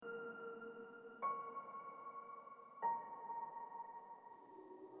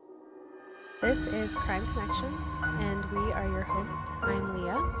This is Crime Connections, and we are your hosts. I'm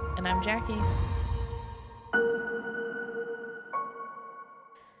Leah. And I'm Jackie.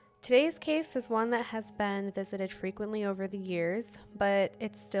 Today's case is one that has been visited frequently over the years, but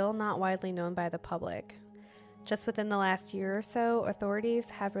it's still not widely known by the public. Just within the last year or so,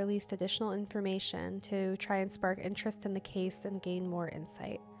 authorities have released additional information to try and spark interest in the case and gain more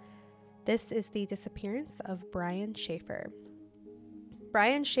insight. This is the disappearance of Brian Shaffer.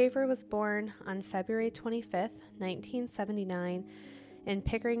 Brian Shaffer was born on February 25th, 1979, in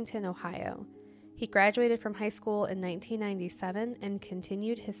Pickerington, Ohio. He graduated from high school in 1997 and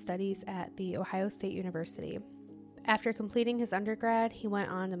continued his studies at the Ohio State University. After completing his undergrad, he went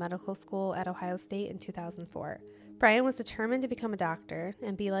on to medical school at Ohio State in 2004. Brian was determined to become a doctor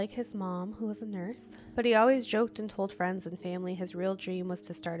and be like his mom, who was a nurse, but he always joked and told friends and family his real dream was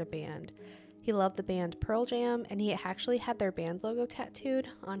to start a band. He loved the band Pearl Jam, and he actually had their band logo tattooed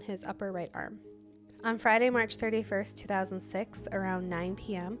on his upper right arm. On Friday, March 31st, 2006, around 9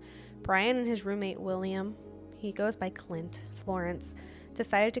 p.m., Brian and his roommate William, he goes by Clint, Florence,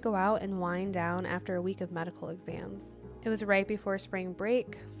 decided to go out and wind down after a week of medical exams. It was right before spring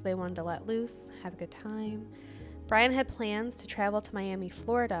break, so they wanted to let loose, have a good time. Brian had plans to travel to Miami,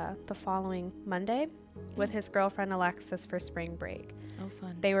 Florida the following Monday with his girlfriend Alexis for spring break. Oh,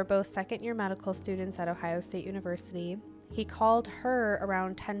 fun. They were both second-year medical students at Ohio State University. He called her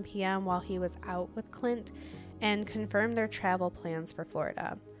around 10 p.m. while he was out with Clint and confirmed their travel plans for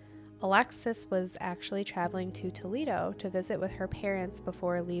Florida. Alexis was actually traveling to Toledo to visit with her parents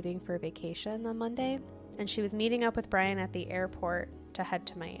before leaving for vacation on Monday, and she was meeting up with Brian at the airport to head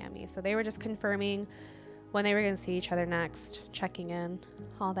to Miami. So they were just confirming when they were going to see each other next, checking in,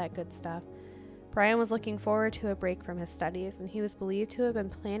 all that good stuff. Brian was looking forward to a break from his studies, and he was believed to have been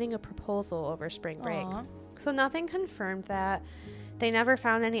planning a proposal over spring break. Aww. So nothing confirmed that. They never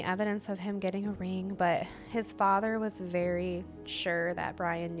found any evidence of him getting a ring, but his father was very sure that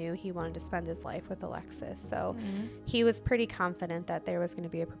Brian knew he wanted to spend his life with Alexis. So he was pretty confident that there was going to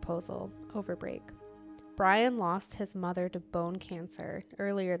be a proposal over break. Brian lost his mother to bone cancer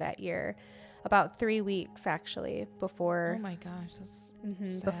earlier that year, about 3 weeks actually before. Oh my gosh, that's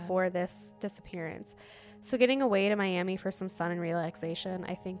sad. Before this disappearance. So getting away to Miami for some sun and relaxation,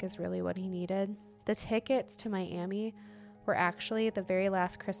 I think, is really what he needed. The tickets to Miami were actually the very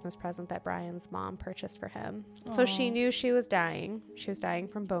last Christmas present that Brian's mom purchased for him. Aww. So she knew she was dying. She was dying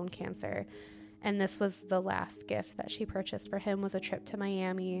from bone cancer. And this was the last gift that she purchased for him, was a trip to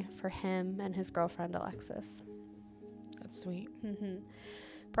Miami for him and his girlfriend Alexis. That's sweet.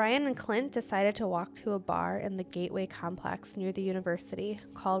 Brian and Clint decided to walk to a bar in the Gateway complex near the university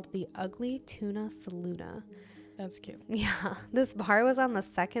called the Ugly Tuna Saloona. That's cute. Yeah, this bar was on the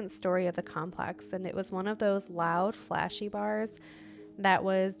second story of the complex, and it was one of those loud, flashy bars that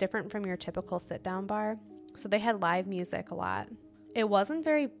was different from your typical sit-down bar. So they had live music a lot. It wasn't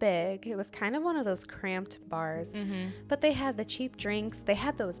very big. It was kind of one of those cramped bars, but they had the cheap drinks. They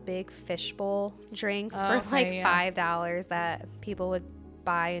had those big fishbowl drinks for like $5 that people would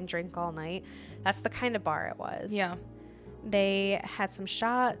buy and drink all night. That's the kind of bar it was. Yeah. They had some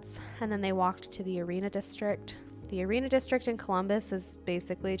shots, and then they walked to the arena district. The arena district in Columbus is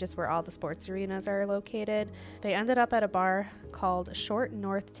basically just where all the sports arenas are located. They ended up at a bar called Short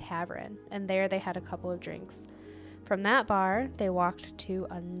North Tavern, and there they had a couple of drinks. From that bar, they walked to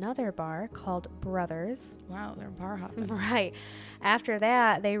another bar called Brothers. Wow, they're bar hopping. Right. After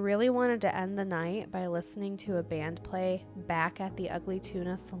that, they really wanted to end the night by listening to a band play back at the Ugly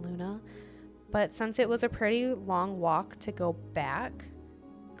Tuna Saloona. But since it was a pretty long walk to go back,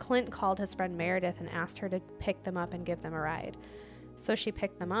 Clint called his friend Meredith and asked her to pick them up and give them a ride. So she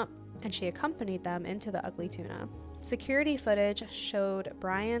picked them up, and she accompanied them into the Ugly Tuna. Security footage showed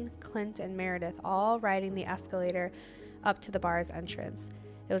Brian, Clint, and Meredith all riding the escalator up to the bar's entrance.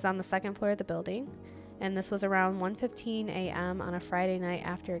 It was on the second floor of the building, and this was around 1:15 a.m. on a Friday night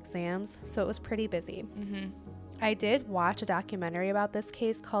after exams, so it was pretty busy. I did watch a documentary about this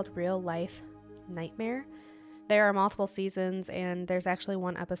case called Real Life Nightmare. There are multiple seasons, and there's actually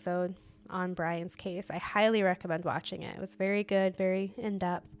one episode on Brian's case. I highly recommend watching it. It was very good, very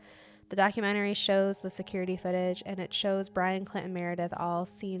in-depth. The documentary shows the security footage, and it shows Brian, Clint, and Meredith all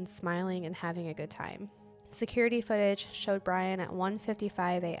seen smiling and having a good time. Security footage showed Brian at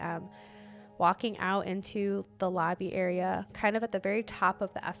 1:55 a.m. walking out into the lobby area, kind of at the very top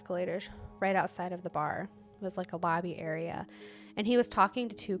of the escalators, right outside of the bar. It was like a lobby area, and he was talking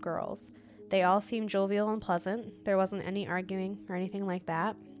to two girls. They all seemed jovial and pleasant. There wasn't any arguing or anything like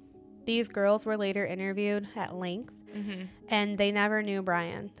that. These girls were later interviewed at length, and they never knew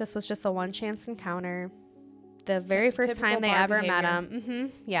Brian. This was just a one-chance encounter. the very first Typical time they bar ever behavior. met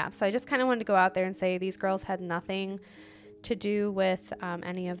him. Yeah. So I just kind of wanted to go out there and say these girls had nothing to do with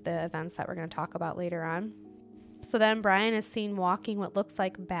any of the events that we're going to talk about later on. So then Brian is seen walking what looks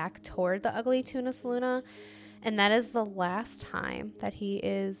like back toward the Ugly Tuna Saloona, and that is the last time that he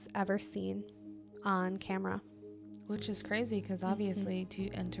is ever seen on camera. Which is crazy because obviously to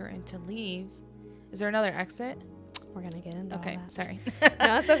enter and to leave, is there another exit? We're going to get into all Okay, that. sorry.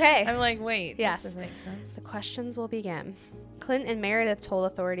 No, it's okay. I'm like, wait, Yes. this doesn't make sense. The questions will begin. Clint and Meredith told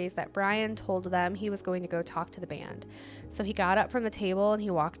authorities that Brian told them he was going to go talk to the band. So he got up from the table and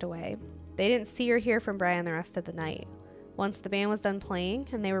he walked away. They didn't see or hear from Brian the rest of the night. Once the band was done playing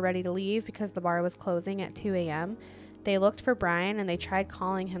and they were ready to leave because the bar was closing at 2 a.m., they looked for Brian and they tried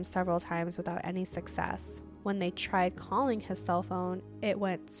calling him several times without any success. When they tried calling his cell phone, it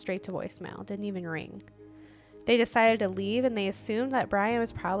went straight to voicemail, didn't even ring. They decided to leave and they assumed that Brian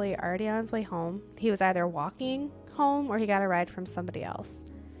was probably already on his way home. He was either walking home or he got a ride from somebody else.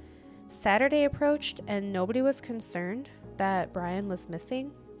 Saturday approached and nobody was concerned that Brian was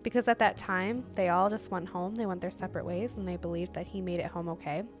missing because at that time they all just went home. They went their separate ways and they believed that he made it home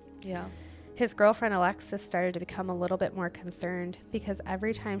okay. Yeah. His girlfriend Alexis started to become a little bit more concerned because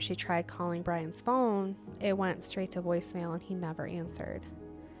every time she tried calling Brian's phone, it went straight to voicemail and he never answered.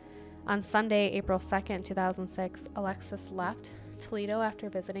 On Sunday, April 2nd, 2006, Alexis left Toledo after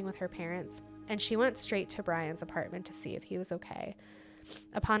visiting with her parents, and she went straight to Brian's apartment to see if he was okay.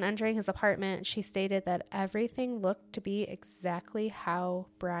 Upon entering his apartment, she stated that everything looked to be exactly how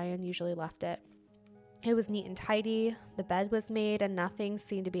Brian usually left it. It was neat and tidy, the bed was made, and nothing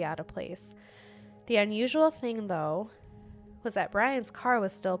seemed to be out of place. The unusual thing, though, was that Brian's car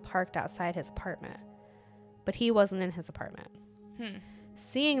was still parked outside his apartment, but he wasn't in his apartment.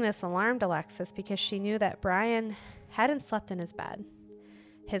 Seeing this alarmed Alexis because she knew that Brian hadn't slept in his bed.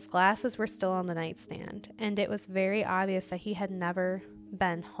 His glasses were still on the nightstand, and it was very obvious that he had never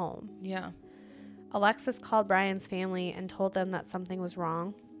been home. Yeah. Alexis called Brian's family and told them that something was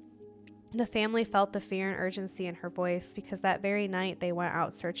wrong. The family felt the fear and urgency in her voice because that very night they went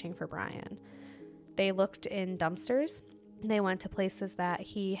out searching for Brian. They looked in dumpsters. They went to places that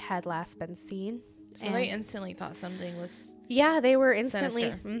he had last been seen. So they instantly thought something was Yeah, they were instantly.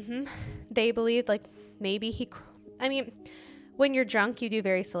 sinister. They believed like maybe when you're drunk, you do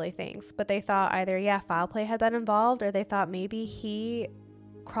very silly things. But they thought either, foul play had been involved, or they thought maybe he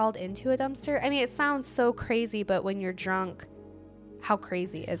crawled into a dumpster. I mean, it sounds so crazy, but when you're drunk, how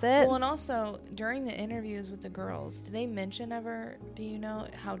crazy is it? Well, and also during the interviews with the girls, did they mention ever, do you know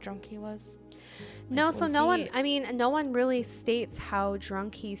how drunk he was? No, Like, so was no he- no one really states how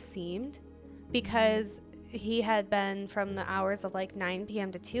drunk he seemed because he had been from the hours of like 9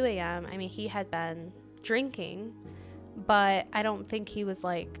 p.m. to 2 a.m. I mean, he had been drinking, but I don't think he was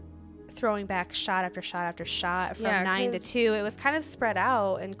like throwing back shot after shot after shot from 9 to 2. It was kind of spread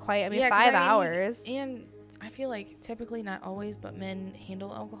out and quite, 5 hours. And I feel like typically, not always, but men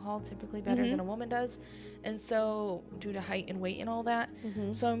handle alcohol typically better than a woman does. And so due to height and weight and all that.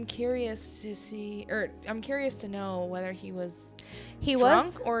 So I'm curious to know whether he was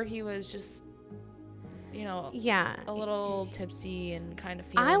drunk or if he was just, a little tipsy and kind of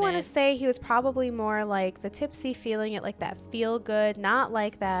feeling I want to it. say he was probably more like the tipsy feeling it, like that feel good, not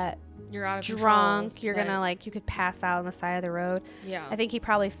like that You're out of drunk, control, you're gonna like you could pass out on the side of the road. Yeah. I think he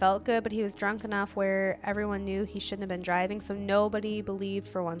probably felt good, but he was drunk enough where everyone knew he shouldn't have been driving, so nobody believed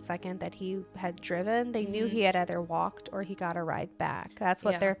for 1 second that he had driven. They knew he had either walked or he got a ride back. That's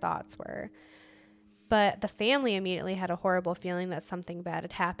what their thoughts were. But the family immediately had a horrible feeling that something bad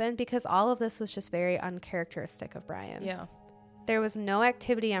had happened because all of this was just very uncharacteristic of Brian. Yeah. There was no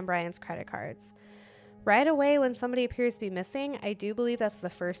activity on Brian's credit cards. Right away, when somebody appears to be missing, I do believe that's the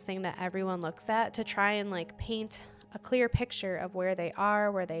first thing that everyone looks at to try and like paint a clear picture of where they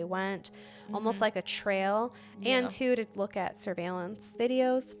are, where they went, almost like a trail, and to look at surveillance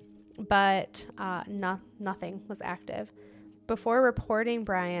videos. But nothing was active. Before reporting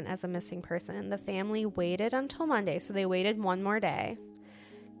Brian as a missing person, the family waited until Monday, so they waited one more day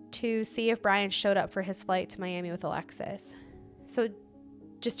to see if Brian showed up for his flight to Miami with Alexis. So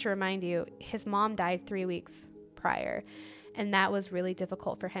just to remind you, his mom died 3 weeks prior, and that was really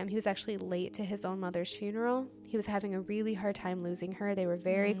difficult for him. He was actually late to his own mother's funeral. He was having a really hard time losing her. They were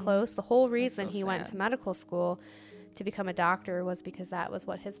very close. The whole reason he went to medical school to become a doctor was because that was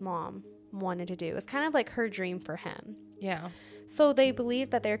what his mom wanted to do. It was kind of like her dream for him. Yeah. So they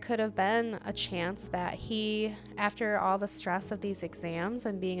believed that there could have been a chance that he, after all the stress of these exams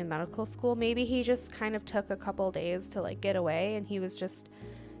and being in medical school, maybe he just kind of took a couple days to like get away and he was just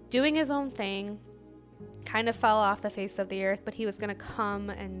doing his own thing, kind of fell off the face of the earth, but he was going to come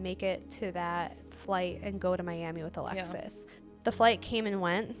and make it to that flight and go to Miami with Alexis. Yeah. The flight came and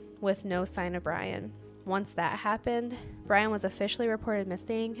went with no sign of Brian. Once that happened, Brian was officially reported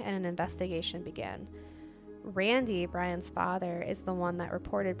missing and an investigation began. Randy, Brian's father, is the one that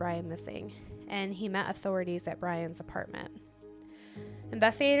reported Brian missing, and he met authorities at Brian's apartment.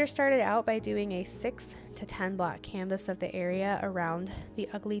 Investigators started out by doing a 6 to 10 block canvass of the area around the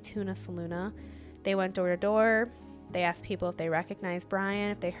Ugly Tuna Saloona. They went door to door. They asked people if they recognized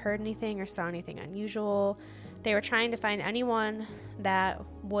Brian, if they heard anything or saw anything unusual. They were trying to find anyone that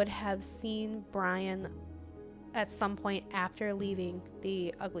would have seen Brian at some point after leaving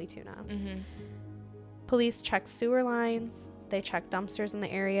the Ugly Tuna. Mm-hmm. Police checked sewer lines. They checked dumpsters in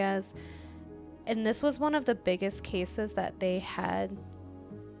the areas. And this was one of the biggest cases that they had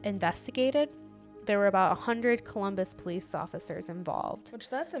investigated. There were about 100 Columbus police officers involved. Which,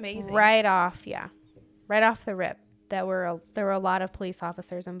 that's amazing. Right off the rip. There were a lot of police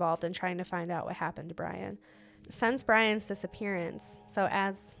officers involved in trying to find out what happened to Brian. Since Brian's disappearance, so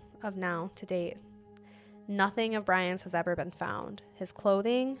as of now, to date, nothing of Brian's has ever been found. His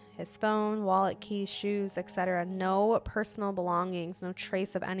clothing, his phone, wallet, keys, shoes, etc. No personal belongings, no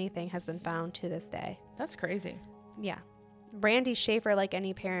trace of anything has been found to this day. That's crazy. Yeah. Randy Shaffer, like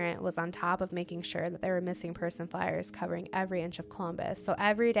any parent, was on top of making sure that there were missing person flyers covering every inch of Columbus. So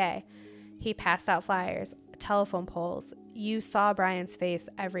every day he passed out flyers, telephone poles. You saw Brian's face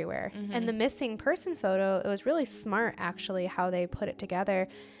everywhere. Mm-hmm. And the missing person photo, it was really smart actually how they put it together.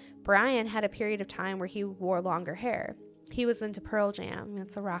 Brian had a period of time where he wore longer hair. He was into Pearl Jam.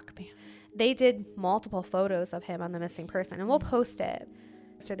 It's a rock band. They did multiple photos of him on the missing person, and we'll post it.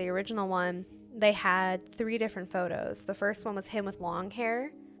 So the original one, they had 3 different photos. The first one was him with long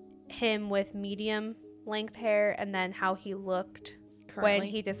hair, him with medium length hair, and then how he looked currently when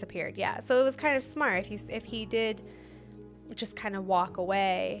he disappeared. Yeah. So it was kind of smart. If he did just kind of walk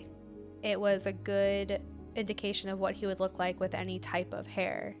away, it was a good indication of what he would look like with any type of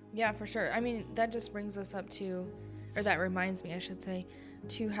hair. Yeah, for sure. I mean, that just brings us up to, or that reminds me, I should say,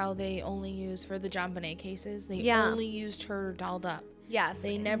 to how they only used, for the John Bonet cases, they only used her dolled up. Yes.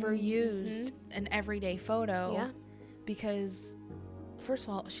 They never used an everyday photo. Yeah. Because, first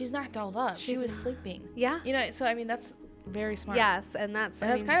of all, she's not dolled up. She was sleeping. Yeah. You know, so I mean, that's very smart. Yes, and that's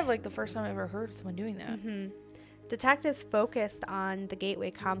kind of like the first time I ever heard someone doing that. Mm-hmm. Detectives focused on the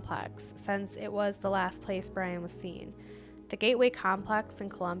Gateway Complex since it was the last place Brian was seen. The Gateway Complex in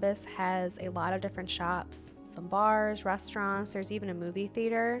Columbus has a lot of different shops, some bars, restaurants, there's even a movie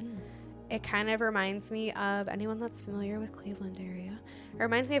theater. It kind of reminds me of, anyone that's familiar with Cleveland area, it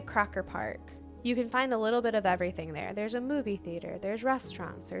reminds me of Crocker Park. You can find a little bit of everything there. There's a movie theater, there's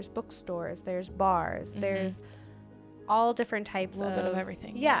restaurants, there's bookstores, there's bars, there's all different types of... A little bit of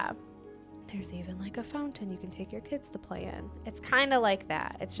everything. Yeah. There's even like a fountain you can take your kids to play in. It's kind of like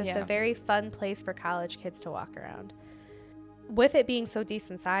that. It's just a very fun place for college kids to walk around. With it being so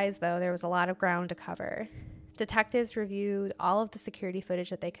decent size, though, there was a lot of ground to cover. Detectives reviewed all of the security footage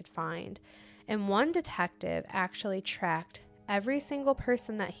that they could find. And one detective actually tracked every single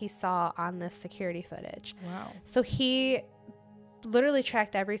person that he saw on this security footage. Wow. So he literally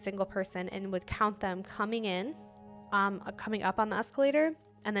tracked every single person and would count them coming up on the escalator,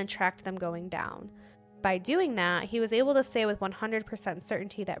 and then tracked them going down. By doing that, he was able to say with 100%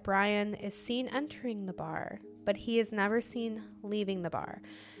 certainty that Brian is seen entering the bar, but he is never seen leaving the bar.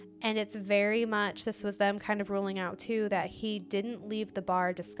 And it's very much, this was them kind of ruling out too, that he didn't leave the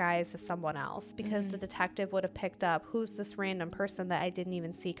bar disguised as someone else, because the detective would have picked up, who's this random person that I didn't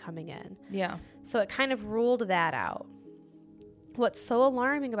even see coming in? Yeah. So it kind of ruled that out. What's so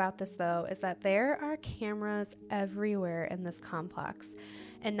alarming about this, though, is that there are cameras everywhere in this complex,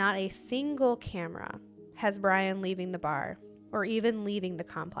 and not a single camera has Brian leaving the bar or even leaving the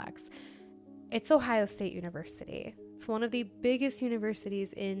complex. It's Ohio State University. It's one of the biggest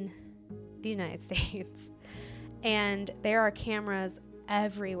universities in the United States, and there are cameras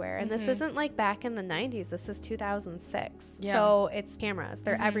everywhere. And this isn't like back in the 90s. This is 2006. Yeah. So it's cameras.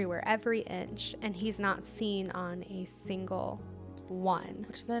 They're everywhere, every inch, and he's not seen on a single one.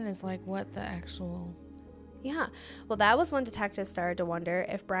 Which then is like, what the actual... Yeah. Well, that was when detectives started to wonder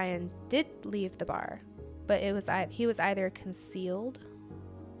if Brian did leave the bar, but he was either concealed,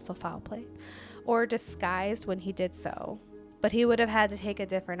 so foul play, or disguised when he did so. But he would have had to take a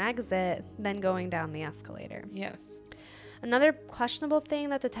different exit than going down the escalator. Yes. Another questionable thing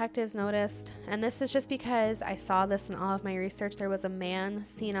that detectives noticed, and this is just because I saw this in all of my research, there was a man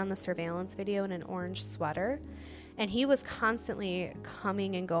seen on the surveillance video in an orange sweater. And he was constantly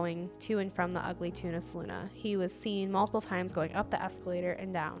coming and going to and from the Ugly Tuna Saloona. He was seen multiple times going up the escalator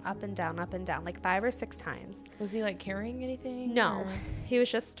and down, up and down, up and down, like 5 or 6 times. Was he like carrying anything? No, or? He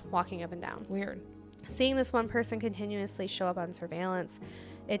was just walking up and down. Weird. Seeing this one person continuously show up on surveillance,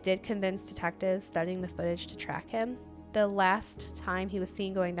 it did convince detectives studying the footage to track him. The last time he was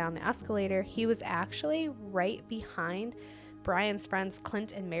seen going down the escalator, he was actually right behind Brian's friends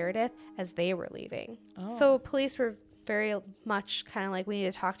Clint and Meredith as they were leaving. Oh. So police were very much kind of like, we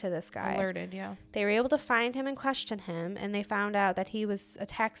need to talk to this guy. Alerted, yeah. They were able to find him and question him, and they found out that he was a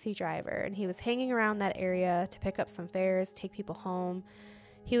taxi driver, and he was hanging around that area to pick up some fares, take people home.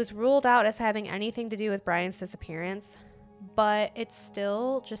 He was ruled out as having anything to do with Brian's disappearance, but it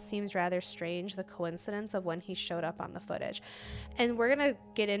still just seems rather strange, the coincidence of when he showed up on the footage. And we're going to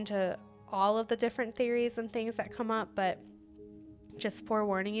get into all of the different theories and things that come up, but just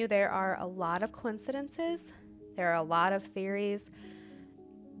forewarning you, there are a lot of coincidences. There are a lot of theories.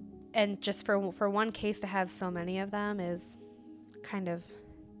 And just for one case to have so many of them is kind of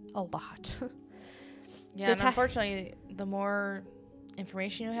a lot. Yeah, and unfortunately, the more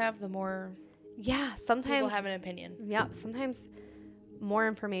information you have, the more sometimes people have an opinion. Yep, sometimes more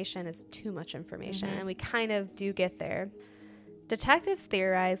information is too much information, and we kind of do get there. Detectives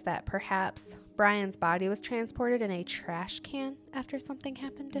theorize that perhaps Brian's body was transported in a trash can after something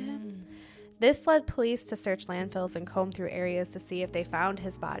happened to him. This led police to search landfills and comb through areas to see if they found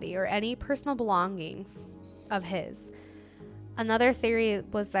his body or any personal belongings of his. Another theory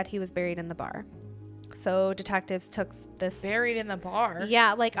was that he was buried in the bar. So detectives took this... Buried in the bar?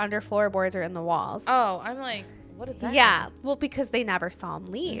 Yeah, like under floorboards or in the walls. Oh, I'm like, what is that? Yeah, well, because they never saw him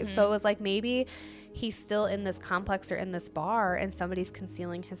leave. So it was like maybe he's still in this complex or in this bar and somebody's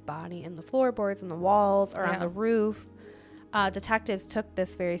concealing his body in the floorboards and the walls or on the roof. Detectives took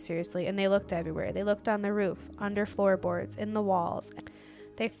this very seriously, and they looked everywhere. They looked on the roof, under floorboards, in the walls.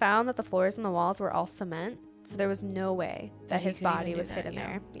 They found that the floors and the walls were all cement, so there was no way that his body was hidden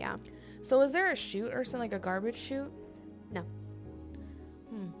there. Yeah. So was there a chute or something, like a garbage chute? No.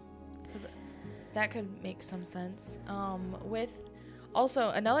 That could make some sense. Also,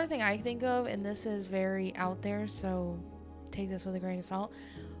 another thing I think of, and this is very out there, so take this with a grain of salt,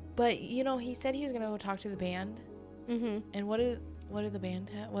 but, you know, he said he was going to go talk to the band. And what do the band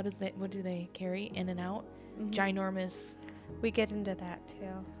have? What do they carry in and out? Ginormous. We get into that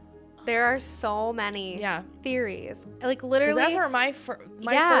too. There are so many theories. Like literally, that's where my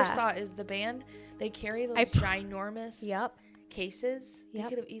first thought is the band. They carry those ginormous cases. They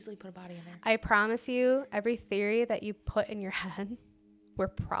could have easily put a body in there. I promise you, every theory that you put in your head, we're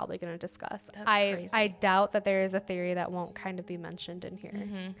probably going to discuss. That's crazy. I doubt that there is a theory that won't kind of be mentioned in here.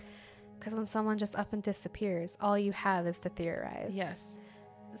 Because when someone just up and disappears, all you have is to theorize. Yes.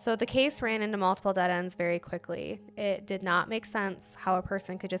 So the case ran into multiple dead ends very quickly. It did not make sense how a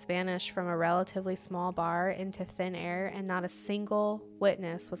person could just vanish from a relatively small bar into thin air, and not a single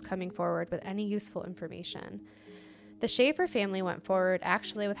witness was coming forward with any useful information. The Shaffer family went forward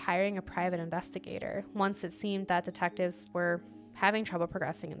actually with hiring a private investigator once it seemed that detectives were having trouble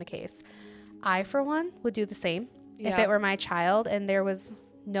progressing in the case. I, for one, would do the same. If it were my child and there was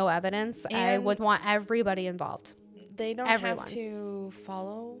no evidence, and I would want everybody involved. They don't have to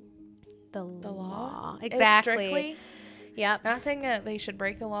follow the law. Exactly. Strictly. Yep. Not saying that they should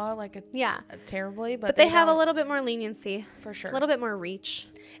break the law terribly, but they have a little bit more leniency. For sure. A little bit more reach.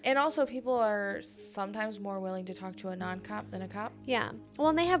 And also people are sometimes more willing to talk to a non-cop than a cop. Yeah. Well,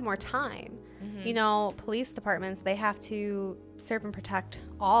 and they have more time. You know, police departments, they have to serve and protect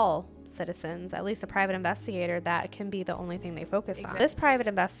all citizens. At least a private investigator, that can be the only thing they focus on. This private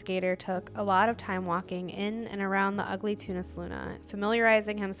investigator took a lot of time walking in and around the Ugly Tuna Saloona,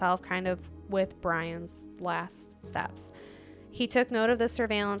 familiarizing himself kind of with Brian's last steps. He took note of the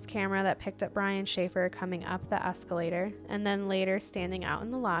surveillance camera that picked up Brian Shaffer coming up the escalator and then later standing out in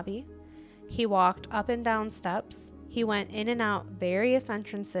the lobby. He walked up and down steps. He went in and out various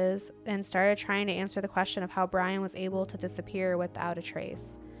entrances and started trying to answer the question of how Brian was able to disappear without a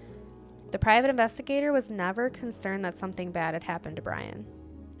trace. The private investigator was never concerned that something bad had happened to Brian.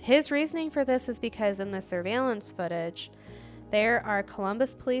 His reasoning for this is because in the surveillance footage, there are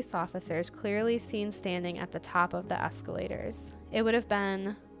Columbus police officers clearly seen standing at the top of the escalators. It would have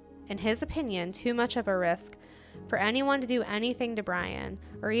been, in his opinion, too much of a risk for anyone to do anything to Brian,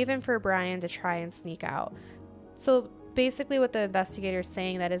 or even for Brian to try and sneak out. So basically what the investigator is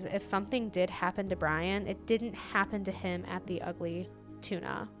saying that is if something did happen to Brian, it didn't happen to him at the Ugly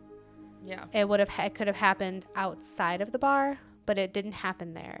Tuna. Yeah. It could have happened outside of the bar, but it didn't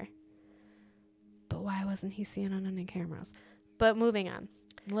happen there. But why wasn't he seen on any cameras? But moving on.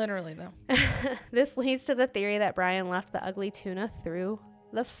 Literally, though. This leads to the theory that Brian left the Ugly Tuna through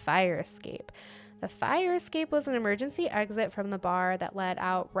the fire escape. The fire escape was an emergency exit from the bar that led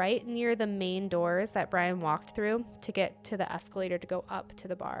out right near the main doors that Brian walked through to get to the escalator to go up to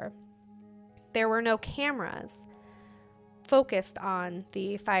the bar. There were no cameras focused on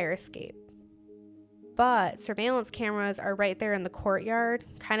the fire escape, but surveillance cameras are right there in the courtyard,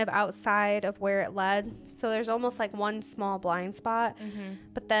 kind of outside of where it led. So there's almost like one small blind spot.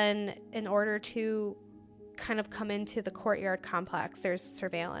 But then in order to kind of come into the courtyard complex, there's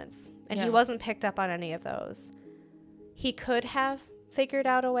surveillance. And he wasn't picked up on any of those. He could have figured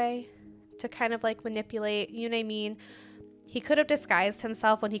out a way to kind of like manipulate, you know what I mean? He could have disguised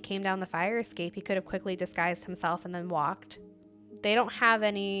himself when he came down the fire escape. He could have quickly disguised himself and then walked. They don't have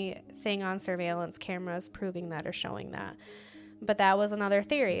anything on surveillance cameras proving that or showing that. But that was another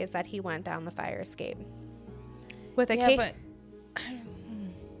theory, is that he went down the fire escape. With a but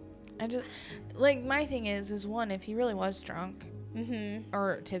I just, like, my thing is one, if he really was drunk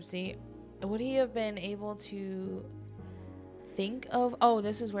or tipsy, would he have been able to think of, oh,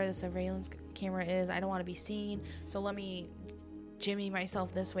 this is where the surveillance camera is, I don't want to be seen, so let me jimmy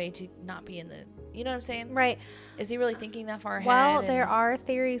myself this way to not be in the, you know what I'm saying? Right. Is he really thinking that far ahead? Well, there are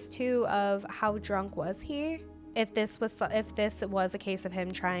theories too of how drunk was he. If this was a case of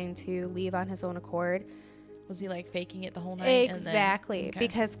him trying to leave on his own accord. Was he like faking it the whole night? Exactly. And then,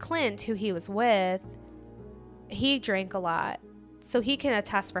 because Clint, who he was with, he drank a lot. So he can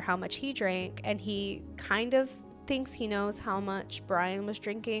attest for how much he drank, and he kind of thinks he knows how much Brian was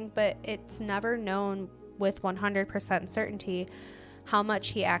drinking, but it's never known with 100% certainty how much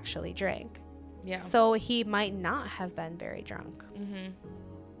he actually drank. Yeah. So he might not have been very drunk.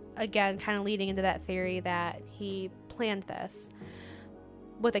 Again, kind of leading into that theory that he planned this.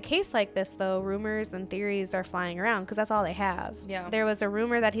 With a case like this, though, rumors and theories are flying around because that's all they have. Yeah. There was a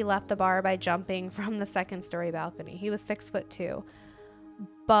rumor that he left the bar by jumping from the second-story balcony. He was 6'2",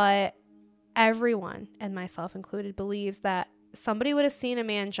 but everyone, and myself included, believes that somebody would have seen a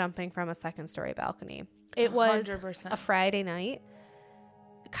man jumping from a second-story balcony. It was 100%. A Friday night.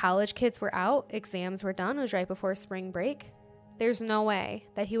 College kids were out. Exams were done. It was right before spring break. There's no way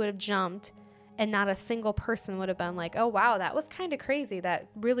that he would have jumped and not a single person would have been like, oh, wow, that was kind of crazy. That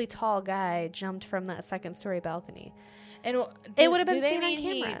really tall guy jumped from that second-story balcony. And it would have been seen on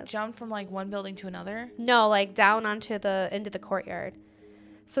cameras. He jumped from like one building to another? No, like down into the courtyard.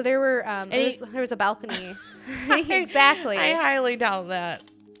 So there were there was a balcony. Exactly. I highly doubt that.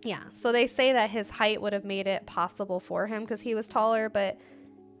 Yeah. So they say that his height would have made it possible for him because he was taller, but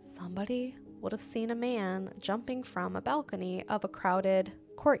somebody would have seen a man jumping from a balcony of a crowded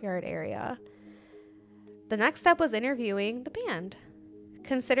courtyard area. The next step was interviewing the band.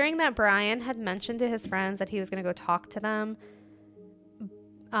 Considering that Brian had mentioned to his friends that he was going to go talk to them,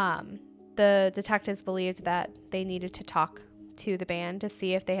 the detectives believed that they needed to talk to the band to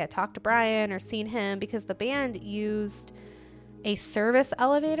see if they had talked to Brian or seen him, because the band used a service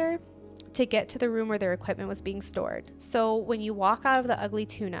elevator to get to the room where their equipment was being stored. So when you walk out of the Ugly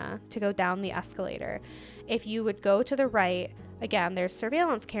Tuna to go down the escalator, if you would go to the right, again, there's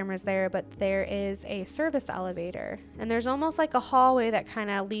surveillance cameras there, but there is a service elevator, and there's almost like a hallway that kind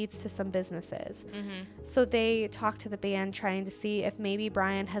of leads to some businesses. So they talked to the band trying to see if maybe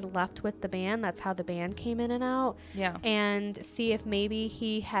Brian had left with the band. That's how the band came in and out. Yeah. And see if maybe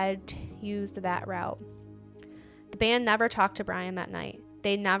he had used that route. The band never talked to Brian that night.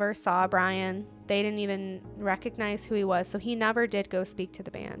 They never saw Brian. They didn't even recognize who he was. So he never did go speak to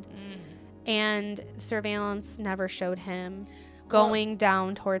the band. And surveillance never showed him going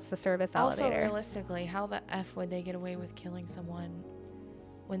down towards the service elevator. Also, realistically, how the F would they get away with killing someone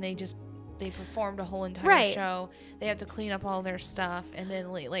when they performed a whole entire show? They have to clean up all their stuff and then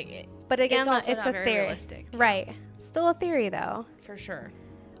But again, it's a theory. Realistic. Right. Still a theory, though. For sure.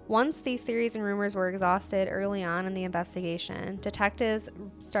 Once these theories and rumors were exhausted early on in the investigation, detectives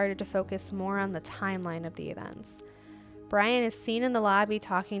started to focus more on the timeline of the events. Brian is seen in the lobby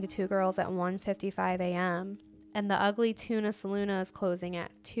talking to two girls at 1:55 a.m., and the Ugly Tuna Saloona is closing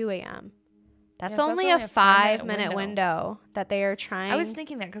at 2 a.m. That's only a 5-minute window that they are trying. I was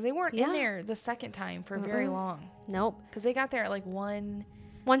thinking that because they weren't in there the second time for very long. Nope. Because they got there at like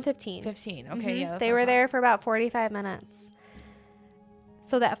 1:15. 15. Okay, yeah. They were there for about 45 minutes.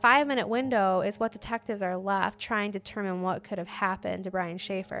 So that 5-minute window is what detectives are left trying to determine what could have happened to Brian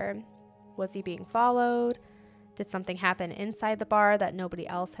Shaffer. Was he being followed? Did something happen inside the bar that nobody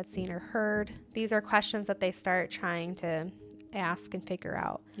else had seen or heard? These are questions that they start trying to ask and figure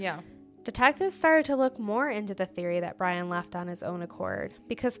out. Yeah. Detectives started to look more into the theory that Brian left on his own accord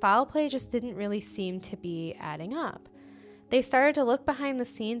because foul play just didn't really seem to be adding up. They started to look behind the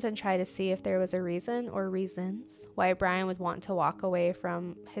scenes and try to see if there was a reason or reasons why Brian would want to walk away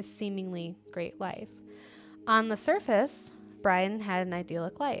from his seemingly great life. On the surface, Brian had an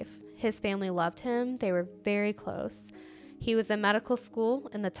idyllic life. His family loved him. They were very close. He was in medical school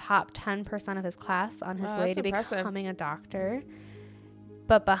in the top 10% of his class on his way to becoming a doctor.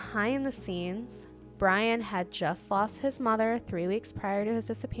 But behind the scenes, Brian had just lost his mother 3 weeks prior to his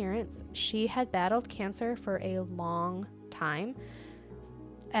disappearance. She had battled cancer for a long time.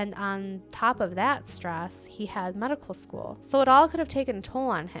 And on top of that stress, he had medical school. So it all could have taken a toll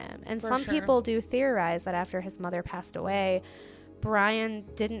on him. And some people do theorize that after his mother passed away, Brian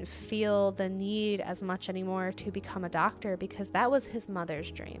didn't feel the need as much anymore to become a doctor because that was his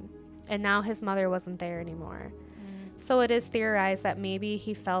mother's dream. And now his mother wasn't there anymore. So it is theorized that maybe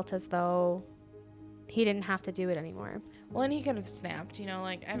he felt as though he didn't have to do it anymore. Well, and he could have snapped,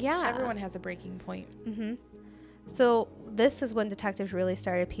 everyone has a breaking point. Mm-hmm. So this is when detectives really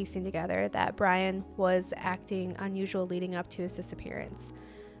started piecing together that Brian was acting unusual leading up to his disappearance.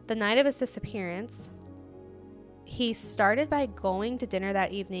 The night of his disappearance, he started by going to dinner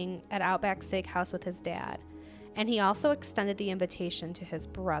that evening at Outback Steakhouse with his dad, and he also extended the invitation to his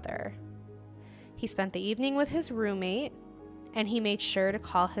brother. He spent the evening with his roommate, and he made sure to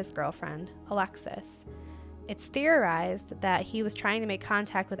call his girlfriend, Alexis. It's theorized that he was trying to make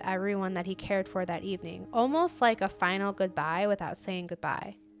contact with everyone that he cared for that evening, almost like a final goodbye without saying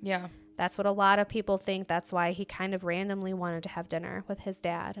goodbye. Yeah. That's what a lot of people think. That's why he kind of randomly wanted to have dinner with his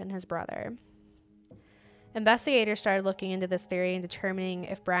dad and his brother. Investigators started looking into this theory and determining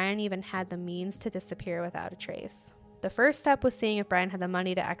if Brian even had the means to disappear without a trace. The first step was seeing if Brian had the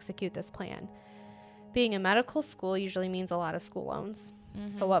money to execute this plan. Being in medical school usually means a lot of school loans.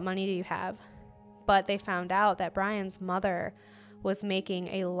 Mm-hmm. So what money do you have? But they found out that Brian's mother was making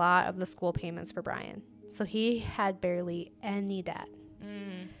a lot of the school payments for Brian. So he had barely any debt.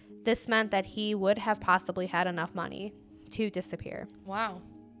 This meant that he would have possibly had enough money to disappear. Wow.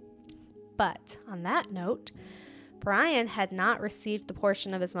 But on that note, Brian had not received the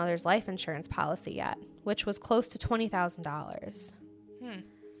portion of his mother's life insurance policy yet, which was close to $20,000.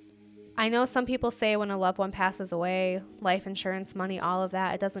 I know some people say when a loved one passes away, life insurance money, all of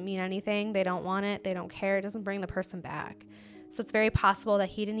that, it doesn't mean anything. They don't want it. They don't care. It doesn't bring the person back. So it's very possible that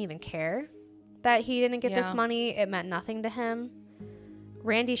he didn't even care that he didn't get this money. It meant nothing to him.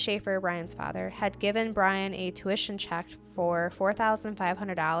 Randy Shaffer, Brian's father, had given Brian a tuition check for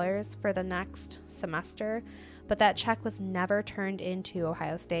 $4,500 for the next semester, but that check was never turned into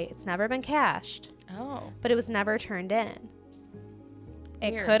Ohio State. It's never been cashed. Oh. But it was never turned in.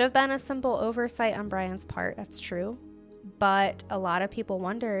 It Weird. could have been a simple oversight on Brian's part. That's true. But a lot of people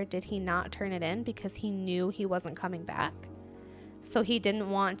wonder, did he not turn it in because he knew he wasn't coming back? So he didn't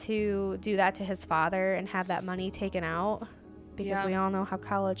want to do that to his father and have that money taken out? Because we all know how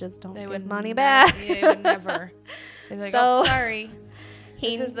colleges don't give money back. They would never. They're like, oh, sorry.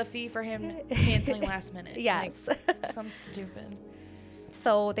 This is the fee for him canceling last minute. Yes. Like, some stupid.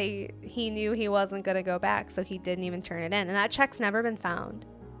 So he knew he wasn't going to go back, so he didn't even turn it in. And that check's never been found,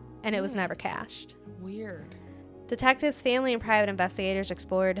 and it was never cashed. Weird. Detectives, family, and private investigators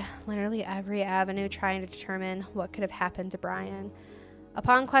explored literally every avenue trying to determine what could have happened to Brian.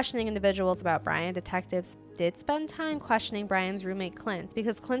 Upon questioning individuals about Brian, detectives did spend time questioning Brian's roommate, Clint,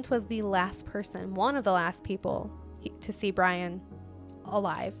 because Clint was the last person, one of the last people to see Brian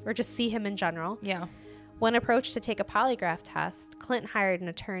alive, or just see him in general. Yeah. When approached to take a polygraph test, Clint hired an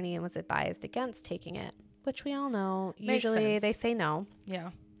attorney and was advised against taking it, which we all know. Usually they say no.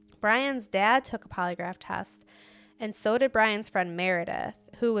 Yeah. Brian's dad took a polygraph test, and so did Brian's friend Meredith,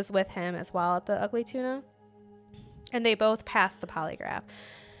 who was with him as well at the Ugly Tuna. And they both passed the polygraph.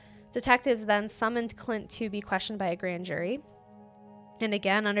 Detectives then summoned Clint to be questioned by a grand jury. And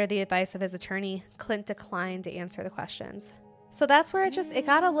again, under the advice of his attorney, Clint declined to answer the questions. So that's where it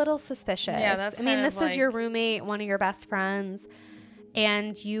got a little suspicious. Yeah, that's this is your roommate, one of your best friends,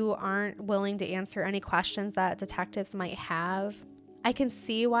 and you aren't willing to answer any questions that detectives might have. I can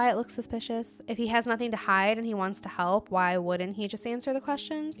see why it looks suspicious. If he has nothing to hide and he wants to help, why wouldn't he just answer the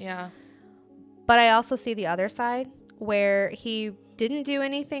questions? Yeah. But I also see the other side where he didn't do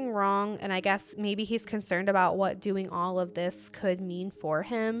anything wrong, and I guess maybe he's concerned about what doing all of this could mean for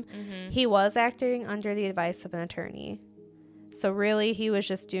him. Mm-hmm. He was acting under the advice of an attorney. So really, he was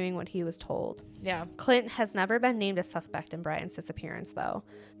just doing what he was told. Yeah. Clint has never been named a suspect in Brian's disappearance, though.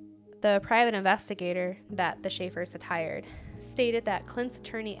 The private investigator that the Shaffers had hired stated that Clint's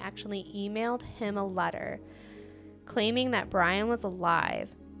attorney actually emailed him a letter claiming that Brian was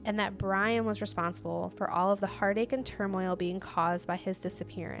alive and that Brian was responsible for all of the heartache and turmoil being caused by his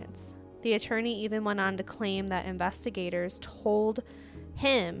disappearance. The attorney even went on to claim that investigators told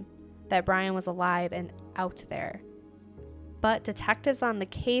him that Brian was alive and out there. But detectives on the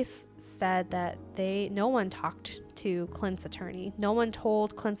case said that no one talked to Clint's attorney. No one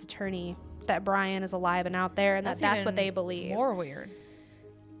told Clint's attorney that Brian is alive and out there, and that's what they believe. More weird.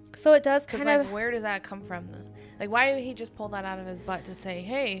 So it does kind of... where does that come from? Like, why did he just pull that out of his butt to say,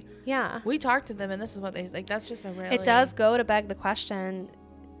 hey, yeah, we talked to them and this is what they... Like, that's just a really... It does go to beg the question,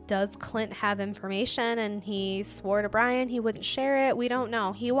 does Clint have information? And he swore to Brian he wouldn't share it. We don't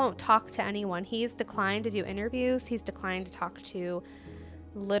know. He won't talk to anyone. He's declined to do interviews. He's declined to talk to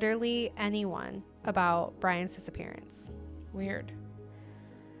literally anyone about Brian's disappearance. Weird.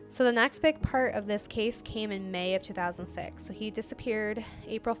 So the next big part of this case came in May of 2006. So he disappeared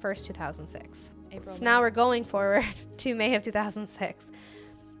April 1st, 2006. Now we're going forward to May of 2006.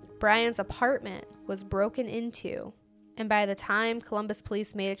 Brian's apartment was broken into, and by the time Columbus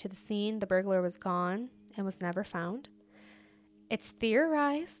police made it to the scene, the burglar was gone and was never found. It's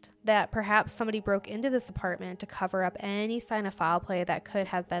theorized that perhaps somebody broke into this apartment to cover up any sign of foul play that could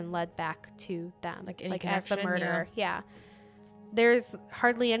have been led back to them, like as the murderer. Yeah. There's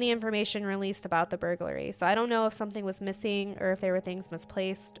hardly any information released about the burglary. So I don't know if something was missing or if there were things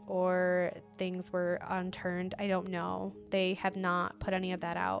misplaced or things were unturned. I don't know. They have not put any of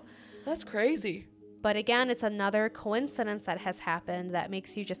that out. That's crazy. But again, it's another coincidence that has happened that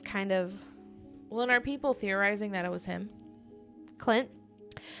makes you just kind of... Well, and are people theorizing that it was him? Clint?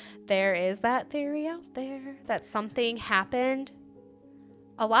 There is that theory out there that something happened.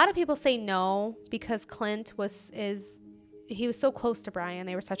 A lot of people say no because Clint he was so close to Brian.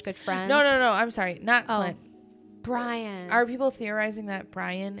 They were such good friends. No. I'm sorry. Not Clint. Brian. Are people theorizing that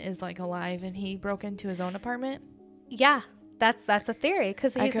Brian is like alive and he broke into his own apartment? Yeah, that's a theory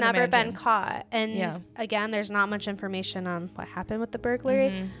because he's never been caught. And again, there's not much information on what happened with the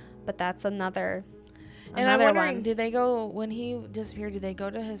burglary, but that's another. And I'm wondering, did they go when he disappeared? Did they go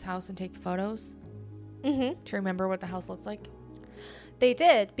to his house and take photos to remember what the house looked like? They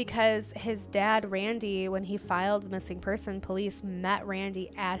did, because his dad, Randy, when he filed the missing person, police met Randy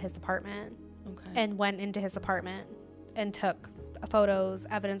at his apartment and went into his apartment and took photos,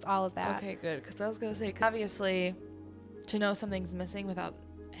 evidence, all of that. Okay, good. Because I was going to say, obviously, to know something's missing without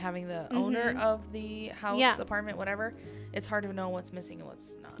having the owner of the house, apartment, whatever, it's hard to know what's missing and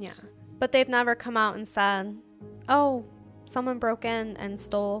what's not. Yeah. But they've never come out and said, oh, someone broke in and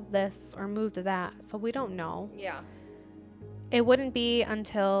stole this or moved to that. So we don't know. Yeah. It wouldn't be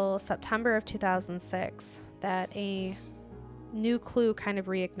until September of 2006 that a new clue kind of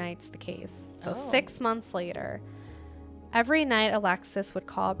reignites the case. So 6 months later, every night Alexis would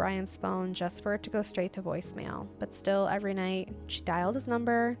call Brian's phone just for it to go straight to voicemail. But still, every night she dialed his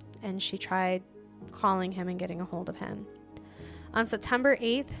number and she tried calling him and getting a hold of him. On September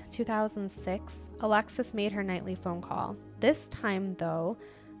 8th, 2006, Alexis made her nightly phone call. This time, though,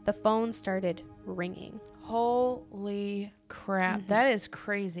 the phone started ringing. Holy crap. That is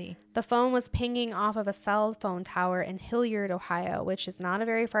crazy. The phone was pinging off of a cell phone tower in Hilliard, Ohio, which is not a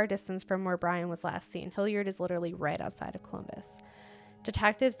very far distance from where Brian was last seen. Hilliard is literally right outside of Columbus.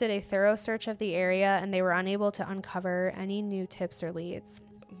 Detectives did a thorough search of the area, and they were unable to uncover any new tips or leads.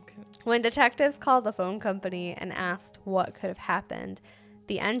 Okay. When detectives called the phone company and asked what could have happened,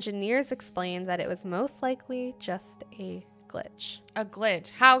 the engineers explained that it was most likely just a glitch. A glitch?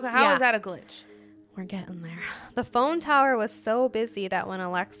 How is that a glitch? We're getting there. The phone tower was so busy that when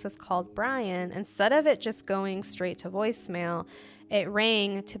Alexis called Brian, instead of it just going straight to voicemail, it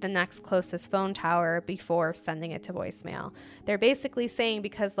rang to the next closest phone tower before sending it to voicemail. They're basically saying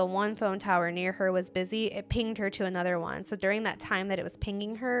because the one phone tower near her was busy, it pinged her to another one. So during that time that it was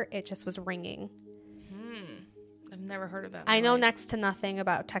pinging her, it just was ringing. I've never heard of that. I know next to nothing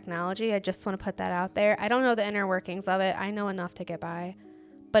about technology. I just want to put that out there. I don't know the inner workings of it. I know enough to get by.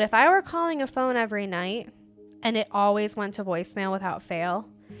 But if I were calling a phone every night and it always went to voicemail without fail,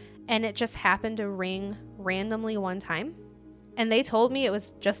 and it just happened to ring randomly one time, and they told me it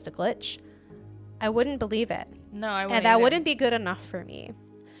was just a glitch, I wouldn't believe it. No, I wouldn't. And that wouldn't be good enough for me.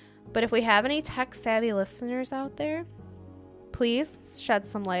 But if we have any tech-savvy listeners out there, please shed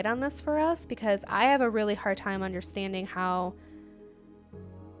some light on this for us, because I have a really hard time understanding how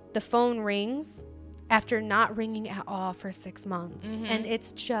the phone rings after not ringing at all for 6 months. And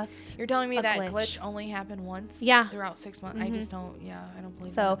it's just You're telling me that glitch only happened once throughout 6 months? I just don't, I don't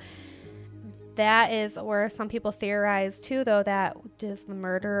believe so. That is where some people theorize too, though, that does the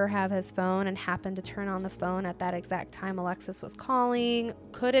murderer have his phone and happen to turn on the phone at that exact time Alexis was calling?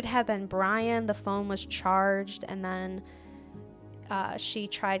 Could it have been Brian? The phone was charged and then she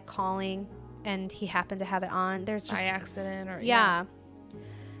tried calling and he happened to have it on. There's just by accident or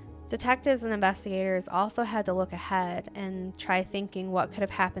Detectives and investigators also had to look ahead and try thinking what could have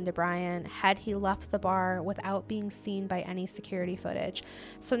happened to Brian had he left the bar without being seen by any security footage.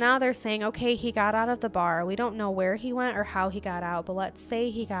 So now they're saying, okay, he got out of the bar. We don't know where he went or how he got out, but let's say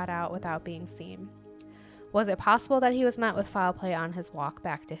he got out without being seen. Was it possible that he was met with foul play on his walk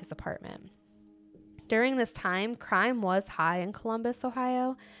back to his apartment? During this time, crime was high in Columbus,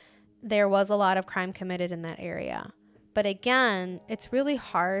 Ohio. There was a lot of crime committed in that area. But again, it's really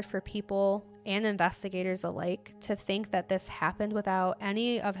hard for people and investigators alike to think that this happened without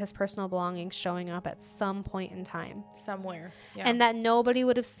any of his personal belongings showing up at some point in time. Somewhere. Yeah. And that nobody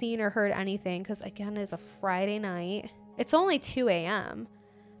would have seen or heard anything because, again, it's a Friday night. It's only 2 a.m.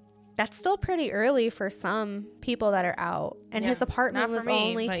 That's still pretty early for some people that are out. And his apartment was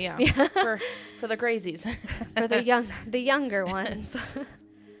only... But for the crazies. For the younger ones.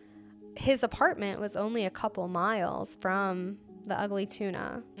 His apartment was only a couple miles from the Ugly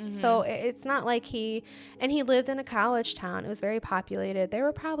Tuna. So it's not like he lived in a college town. It was very populated. There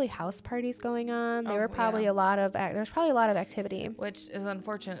were probably house parties going on. There was probably a lot of activity. Which is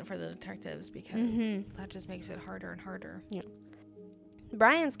unfortunate for the detectives because that just makes it harder and harder. Yeah.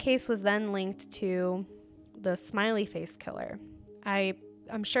 Brian's case was then linked to the smiley face killer.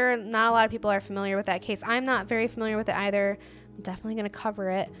 I'm sure not a lot of people are familiar with that case. I'm not very familiar with it either. I'm definitely going to cover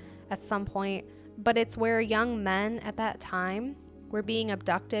it at some point, but it's where young men at that time were being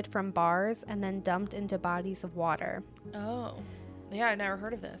abducted from bars and then dumped into bodies of water. Oh, yeah, I've never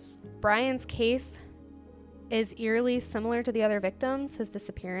heard of this. Brian's case is eerily similar to the other victims, his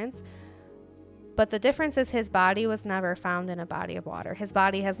disappearance, but the difference is his body was never found in a body of water. His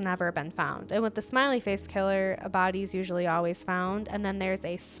body has never been found. And with the smiley face killer, a body is usually always found, and then there's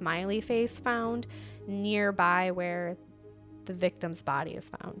a smiley face found nearby where the victim's body is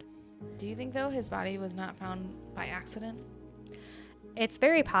found. Do you think, though, his body was not found by accident? It's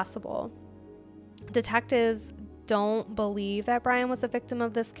very possible. Detectives don't believe that Brian was a victim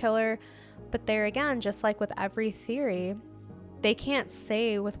of this killer, but there again, just like with every theory, they can't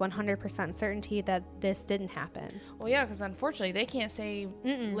say with 100% certainty that this didn't happen. Well, yeah, because unfortunately, they can't say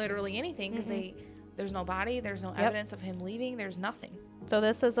literally anything because there's no body, there's no evidence of him leaving, there's nothing. So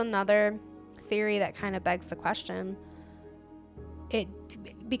this is another theory that kind of begs the question. I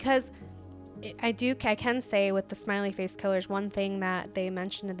can say with the smiley face killers, one thing that they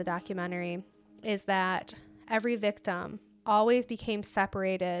mentioned in the documentary is that every victim always became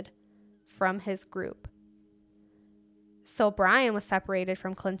separated from his group. So Brian was separated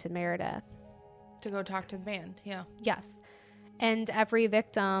from Clinton Meredith. To go talk to the band, yeah. Yes. And every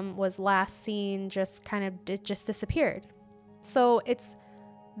victim was last seen just disappeared. So it's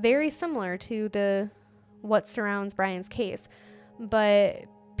very similar to what surrounds Brian's case. But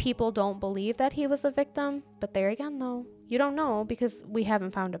people don't believe that he was a victim. But there again, though, you don't know because we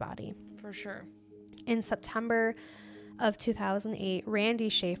haven't found a body. For sure. In September of 2008, Randy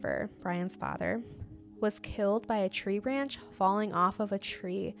Shaffer, Brian's father, was killed by a tree branch falling off of a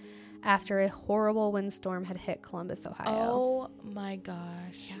tree after a horrible windstorm had hit Columbus, Ohio. Oh, my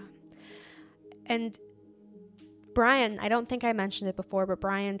gosh. Yeah. And Brian, I don't think I mentioned it before, but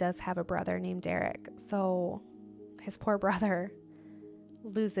Brian does have a brother named Derek. So his poor brother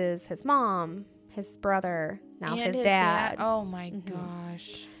loses his mom, his brother, now his dad. Oh my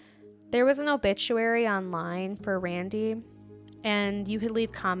gosh. There was an obituary online for Randy, and you could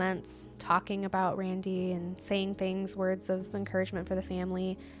leave comments talking about Randy and saying words of encouragement for the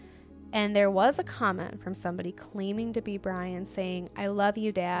family. And there was a comment from somebody claiming to be Brian saying, "I love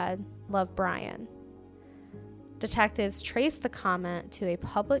you, Dad. Love, Brian." Detectives traced the comment to a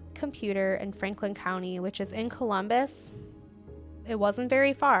public computer in Franklin County, which is in Columbus. It wasn't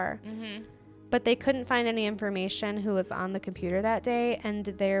very far, but they couldn't find any information who was on the computer that day, and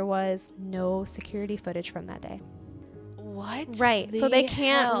there was no security footage from that day. What? Right. So they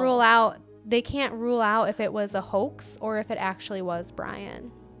can't rule out if it was a hoax or if it actually was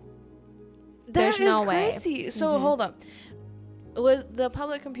Brian. There's no way. Crazy. So hold up. Was the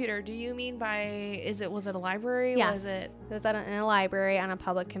public computer, do you mean by was it a library? Yes. It was in a library on a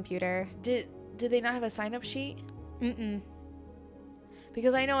public computer. Did they not have a sign-up sheet?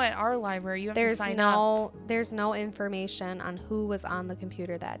 Because I know at our library you have to sign up. There's no information on who was on the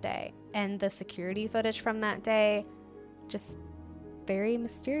computer that day. And the security footage from that day, just very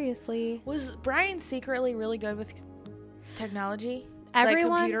mysteriously. Was Brian secretly really good with technology?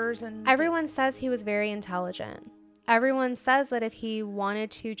 Everyone says he was very intelligent. Everyone says that if he wanted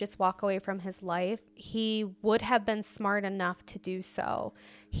to just walk away from his life, he would have been smart enough to do so.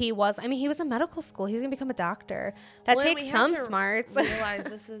 He was in medical school. He was going to become a doctor. That takes some smarts. Realize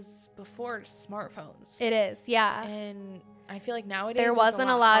this is before smartphones. It is, yeah. And I feel like nowadays there wasn't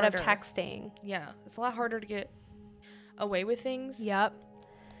a lot of harder. texting. Yeah, it's a lot harder to get away with things. Yep.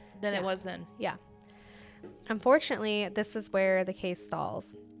 Than it was then. Yeah. Unfortunately, this is where the case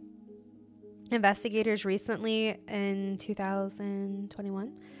stalls. Investigators recently, in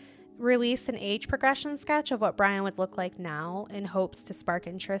 2021, released an age progression sketch of what Brian would look like now in hopes to spark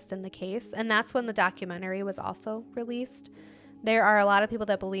interest in the case. And that's when the documentary was also released. There are a lot of people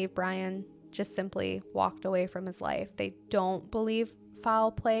that believe Brian just simply walked away from his life. They don't believe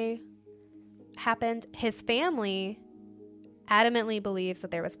foul play happened. His family adamantly believes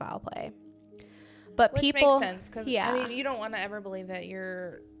that there was foul play. But Which people, makes sense because I mean, you don't want to ever believe that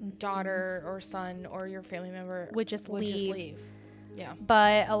your daughter or son or your family member would just leave. Yeah.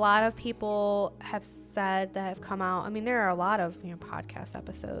 But a lot of people have said that have come out. I mean, there are a lot of podcast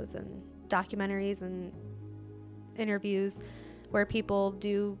episodes and documentaries and interviews where people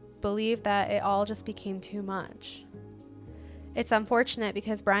do believe that it all just became too much. It's unfortunate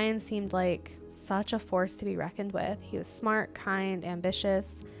because Brian seemed like such a force to be reckoned with. He was smart, kind,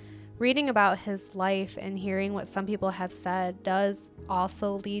 ambitious. Reading about his life and hearing what some people have said does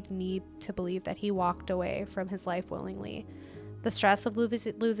also lead me to believe that he walked away from his life willingly. The stress of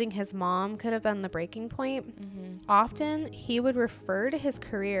losing his mom could have been the breaking point. Mm-hmm. Often, he would refer to his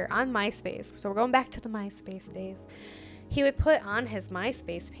career on MySpace. So we're going back to the MySpace days. He would put on his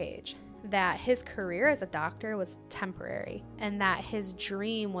MySpace page that his career as a doctor was temporary and that his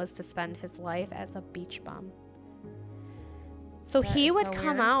dream was to spend his life as a beach bum. So he would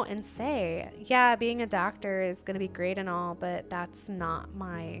come out and say, yeah, being a doctor is going to be great and all, but that's not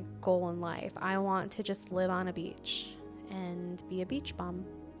my goal in life. I want to just live on a beach and be a beach bum.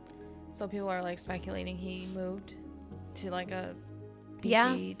 So people are like speculating he moved to like a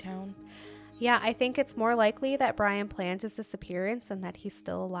beachy town. Yeah, I think it's more likely that Brian planned his disappearance and that he's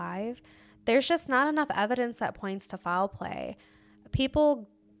still alive. There's just not enough evidence that points to foul play. People,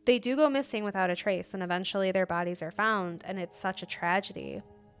 they do go missing without a trace, and eventually their bodies are found, and it's such a tragedy.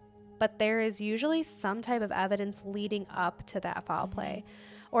 But there is usually some type of evidence leading up to that foul play.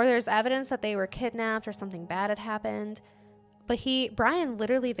 Or there's evidence that they were kidnapped or something bad had happened. But Brian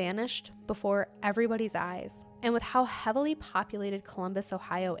literally vanished before everybody's eyes. And with how heavily populated Columbus,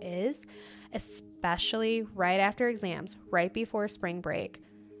 Ohio is, especially right after exams, right before spring break,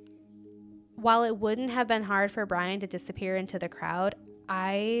 while it wouldn't have been hard for Brian to disappear into the crowd,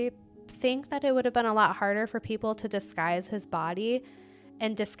 I think that it would have been a lot harder for people to disguise his body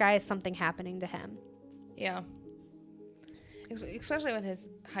and disguise something happening to him. Yeah. Especially with his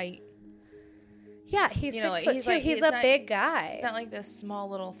height. Yeah, he's 6'2". He's a big guy. It's not like this small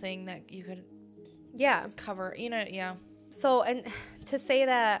little thing that you could cover. Yeah. So, and to say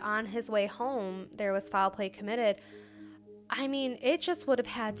that on his way home there was foul play committed, I mean, it just would have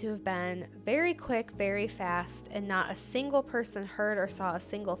had to have been very quick, very fast, and not a single person heard or saw a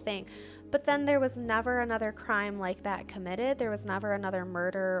single thing. But then there was never another crime like that committed. There was never another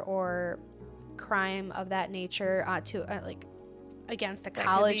murder or crime of that nature against a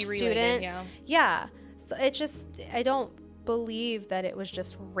college student. Yeah. So I don't believe that it was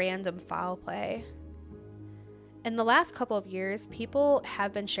just random foul play. In the last couple of years, people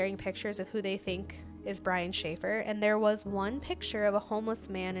have been sharing pictures of who they think is Brian Shaffer, and there was one picture of a homeless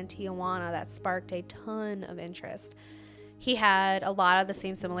man in Tijuana that sparked a ton of interest. He had a lot of the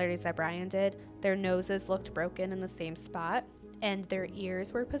same similarities that Brian did. Their noses looked broken in the same spot, and their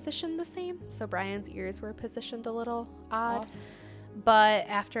ears were positioned the same. So Brian's ears were positioned a little odd. But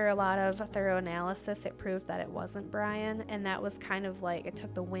after a lot of thorough analysis, it proved that it wasn't Brian, and that was kind of like it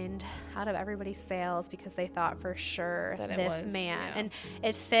took the wind out of everybody's sails because they thought for sure that this man, and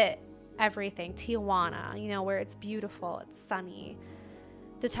it fit everything. Tijuana, where it's beautiful, it's sunny.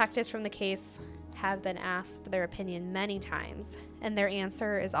 Detectives from the case have been asked their opinion many times, and their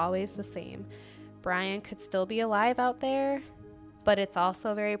answer is always the same. Brian could still be alive out there, but it's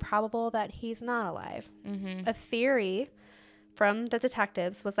also very probable that he's not alive. Mm-hmm. A theory from the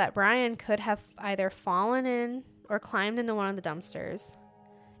detectives was that Brian could have either fallen in or climbed into one of the dumpsters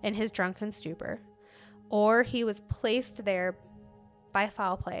in his drunken stupor, or he was placed there by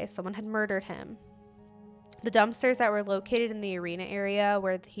foul play. Someone had murdered him. The dumpsters that were located in the arena area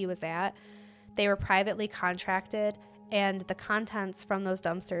where he was at, they were privately contracted, and the contents from those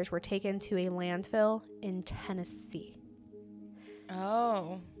dumpsters were taken to a landfill in Tennessee.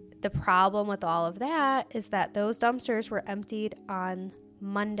 Oh. The problem with all of that is that those dumpsters were emptied on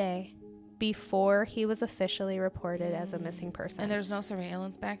Monday before he was officially reported as a missing person. And there's no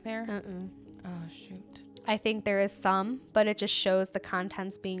surveillance back there? Mm-mm. Oh, shoot. I think there is some, but it just shows the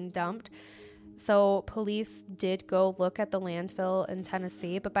contents being dumped. So police did go look at the landfill in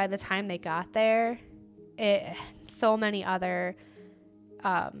Tennessee, but by the time they got there, so many other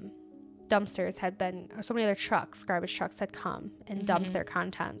dumpsters had been, or so many other garbage trucks had come and dumped their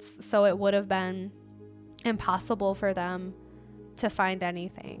contents. So it would have been impossible for them to find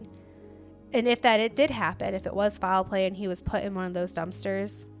anything. And if it did happen, if it was foul play and he was put in one of those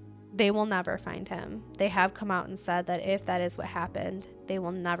dumpsters, they will never find him. They have come out and said that if that is what happened, they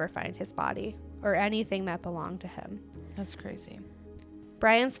will never find his body or anything that belonged to him. That's crazy.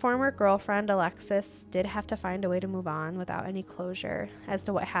 Brian's former girlfriend, Alexis, did have to find a way to move on without any closure as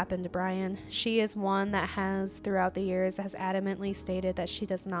to what happened to Brian. She is one that has, throughout the years, has adamantly stated that she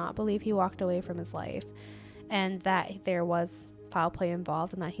does not believe he walked away from his life and that there was foul play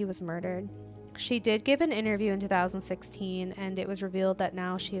involved and that he was murdered. She did give an interview in 2016, and it was revealed that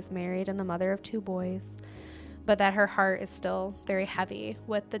now she is married and the mother of 2 boys, but that her heart is still very heavy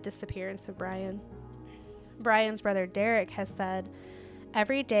with the disappearance of Brian. Brian's brother Derek has said,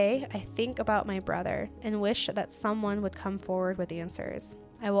 "Every day I think about my brother and wish that someone would come forward with answers.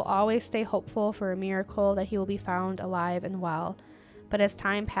 I will always stay hopeful for a miracle that he will be found alive and well, but as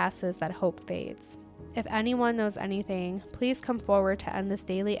time passes, that hope fades. If anyone knows anything, please come forward to end this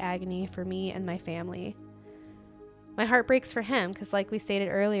daily agony for me and my family." My heart breaks for him because, like we stated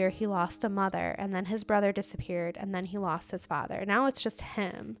earlier, he lost a mother, and then his brother disappeared, and then he lost his father. Now it's just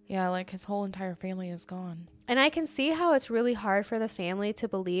him. Yeah, like his whole entire family is gone. And I can see how it's really hard for the family to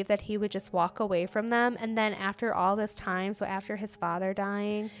believe that he would just walk away from them, and then after all this time, so after his father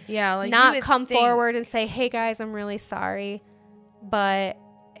dying, not come forward and say, "Hey guys, I'm really sorry, but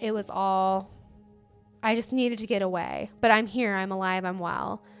it was all, I just needed to get away, but I'm here, I'm alive, I'm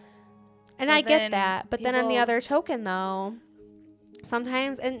well." And I get that. But then on the other token, though,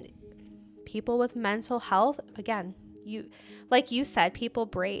 sometimes, and people with mental health, again, like you said, people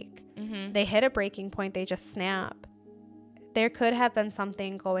break. They hit a breaking point. They just snap. There could have been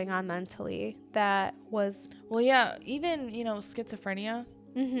something going on mentally that was... Well, yeah, even, schizophrenia.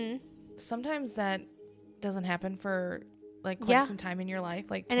 Sometimes that doesn't happen for... like quite some time in your life,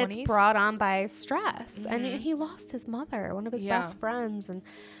 like 20s. And it's brought on by stress. And he lost his mother, one of his best friends, and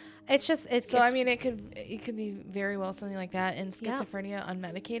it's just it could be very well something like that. And schizophrenia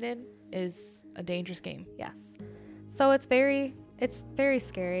unmedicated is a dangerous game. Yes. So it's very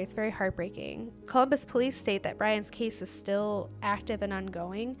scary. It's very heartbreaking. Columbus police state that Brian's case is still active and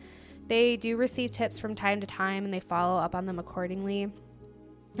ongoing. They do receive tips from time to time, and they follow up on them accordingly.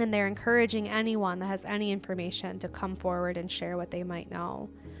 And they're encouraging anyone that has any information to come forward and share what they might know.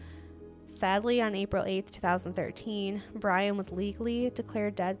 Sadly, on April 8th, 2013, Brian was legally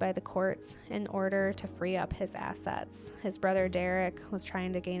declared dead by the courts in order to free up his assets. His brother Derek was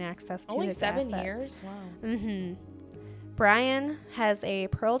trying to gain access to his assets. Only 7 years? Wow. Brian has a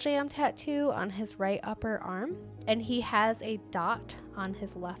Pearl Jam tattoo on his right upper arm, and he has a dot on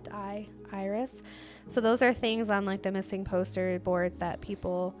his left eye iris. So those are things on like the missing poster boards that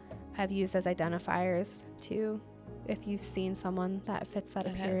people have used as identifiers to, if you've seen someone that fits that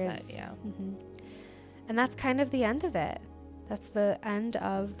appearance. Has that, And that's kind of the end of it. That's the end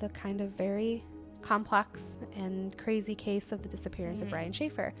of the kind of very complex and crazy case of the disappearance of Brian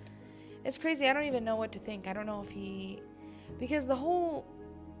Shaffer. It's crazy. I don't even know what to think. I don't know if because the whole,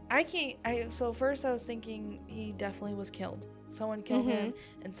 so first I was thinking he definitely was killed. Someone killed him,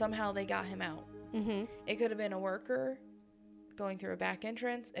 and somehow they got him out. It could have been a worker going through a back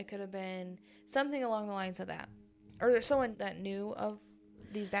entrance. It could have been something along the lines of that, or someone that knew of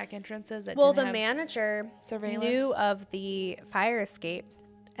these back entrances. That the manager surveillance knew of the fire escape,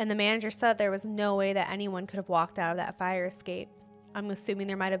 and the manager said there was no way that anyone could have walked out of that fire escape. I'm assuming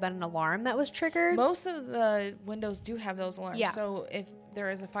there might have been an alarm that was triggered. Most of the windows do have those alarms. Yeah. So if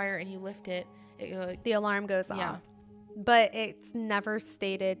there is a fire and you lift it, the alarm goes off. But it's never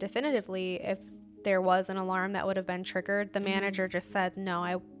stated definitively if there was an alarm that would have been triggered. The manager just said,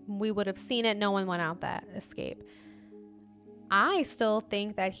 no, we would have seen it. No one went out that escape. I still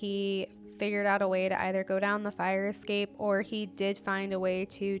think that he figured out a way to either go down the fire escape, or he did find a way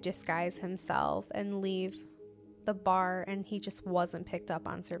to disguise himself and leave the bar, and he just wasn't picked up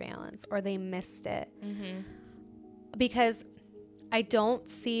on surveillance, or they missed it. Because I don't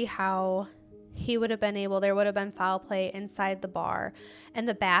see how he would have been there would have been foul play inside the bar. And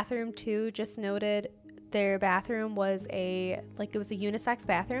the bathroom too, just noted, their bathroom was it was a unisex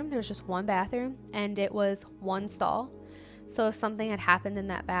bathroom. There was just one bathroom, and it was one stall. So if something had happened in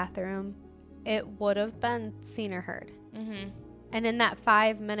that bathroom, it would have been seen or heard. And in that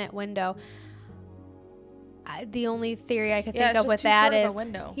 5-minute window, the only theory I could think of with that is,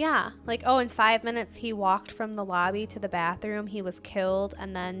 in 5 minutes he walked from the lobby to the bathroom, he was killed,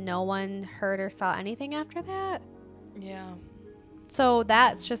 and then no one heard or saw anything after that. Yeah. So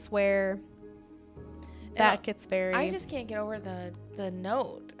that's just where... that gets very... I just can't get over the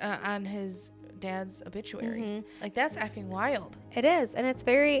note on his dad's obituary. Mm-hmm. Like, that's effing wild. It is. And it's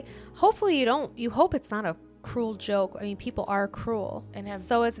very... Hopefully you hope it's not a cruel joke. I mean, people are cruel.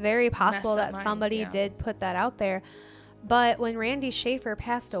 So it's very possible that somebody did put that out there. But when Randy Shaffer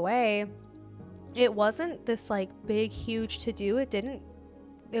passed away, it wasn't this like big, huge to-do.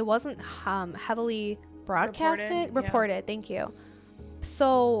 It wasn't heavily broadcasted. Reported. Thank you.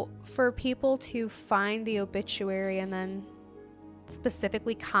 So for people to find the obituary and then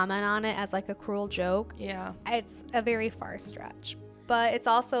specifically comment on it as like a cruel joke, it's a very far stretch. But it's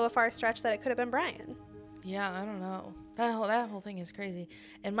also a far stretch that it could have been Brian. Yeah, I don't know. That whole thing is crazy.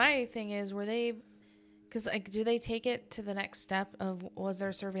 And my thing is, because like, do they take it to the next step of, was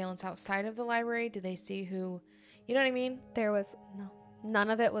there surveillance outside of the library? Did they see who, you know what I mean? There was none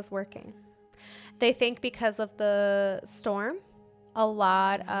of it was working. They think because of the storm, a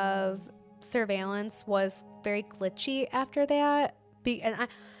lot of surveillance was very glitchy after that. And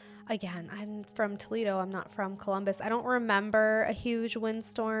I'm from Toledo. I'm not from Columbus. I don't remember a huge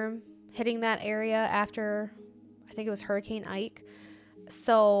windstorm hitting that area after, I think it was Hurricane Ike.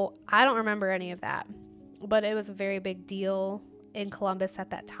 So I don't remember any of that. But it was a very big deal in Columbus at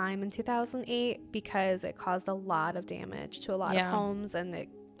that time in 2008 because it caused a lot of damage to a lot of homes. And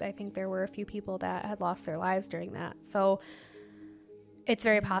I think there were a few people that had lost their lives during that. So it's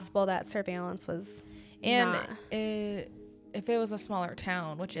very possible that surveillance was not. If it was a smaller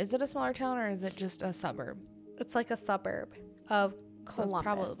town, which, is it a smaller town or is it just a suburb? It's like a suburb of Columbus. So it's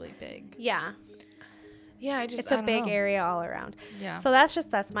probably big. Yeah. Yeah, it's a big area all around. Yeah. So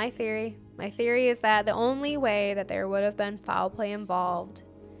that's my theory. My theory is that the only way that there would have been foul play involved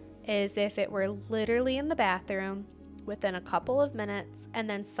is if it were literally in the bathroom within a couple of minutes and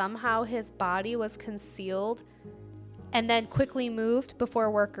then somehow his body was concealed and then quickly moved before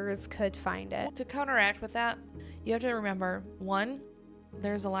workers could find it. To counteract with that, you have to remember, one,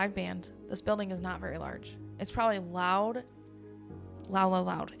 there's a live band. This building is not very large. It's probably loud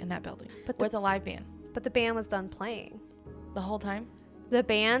in that building with a live band. But the band was done playing. The whole time? The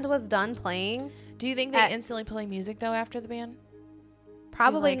band was done playing. Do you think they instantly play music, though, after the band?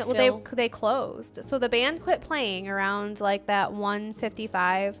 Probably. They closed. So the band quit playing around like that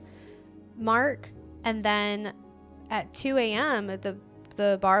 1:55 mark. And then at 2 a.m.,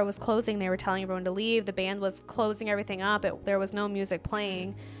 the bar was closing. They were telling everyone to leave. The band was closing everything up. There was no music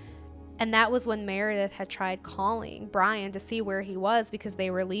playing. And that was when Meredith had tried calling Brian to see where he was because they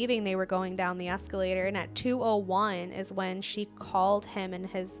were leaving. They were going down the escalator. And at 2:01 is when she called him and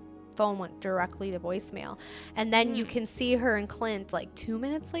his phone went directly to voicemail. And then you can see her and Clint like 2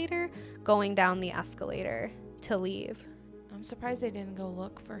 minutes later going down the escalator to leave. I'm surprised they didn't go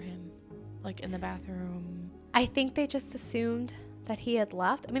look for him, like in the bathroom. I think they just assumed that he had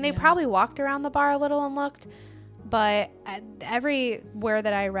left. I mean, they probably walked around the bar a little and looked, but everywhere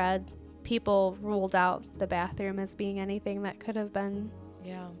that I read, people ruled out the bathroom as being anything that could have been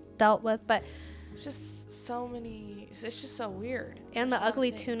dealt with. But it's just so many, it's just so weird. And the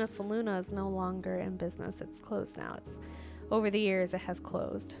Ugly Tuna Saloona is no longer in business. It's closed now. It's over the years it has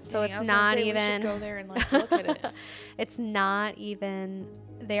closed. So it's not even, we should go there and like look at it. It's not even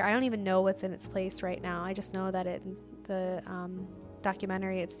there. I don't even know what's in its place right now. I just know that the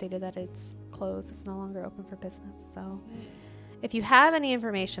documentary, it stated that it's closed. It's no longer open for business. So if you have any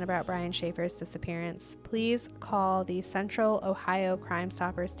information about Brian Shaffer's disappearance, please call the Central Ohio Crime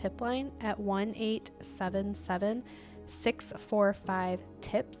Stoppers tip line at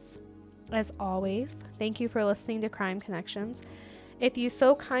 1-877-645-TIPS. As always, thank you for listening to Crime Connections. If you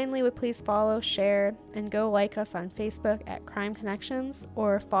so kindly would please follow, share, and go like us on Facebook at Crime Connections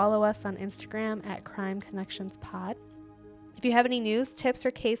or follow us on Instagram at Crime Connections Pod. If you have any news, tips,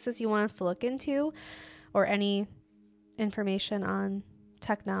 or cases you want us to look into, or any information on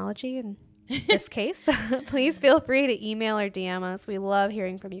technology in this case, please feel free to email or DM us. We love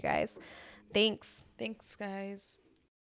hearing from you guys. Thanks, guys.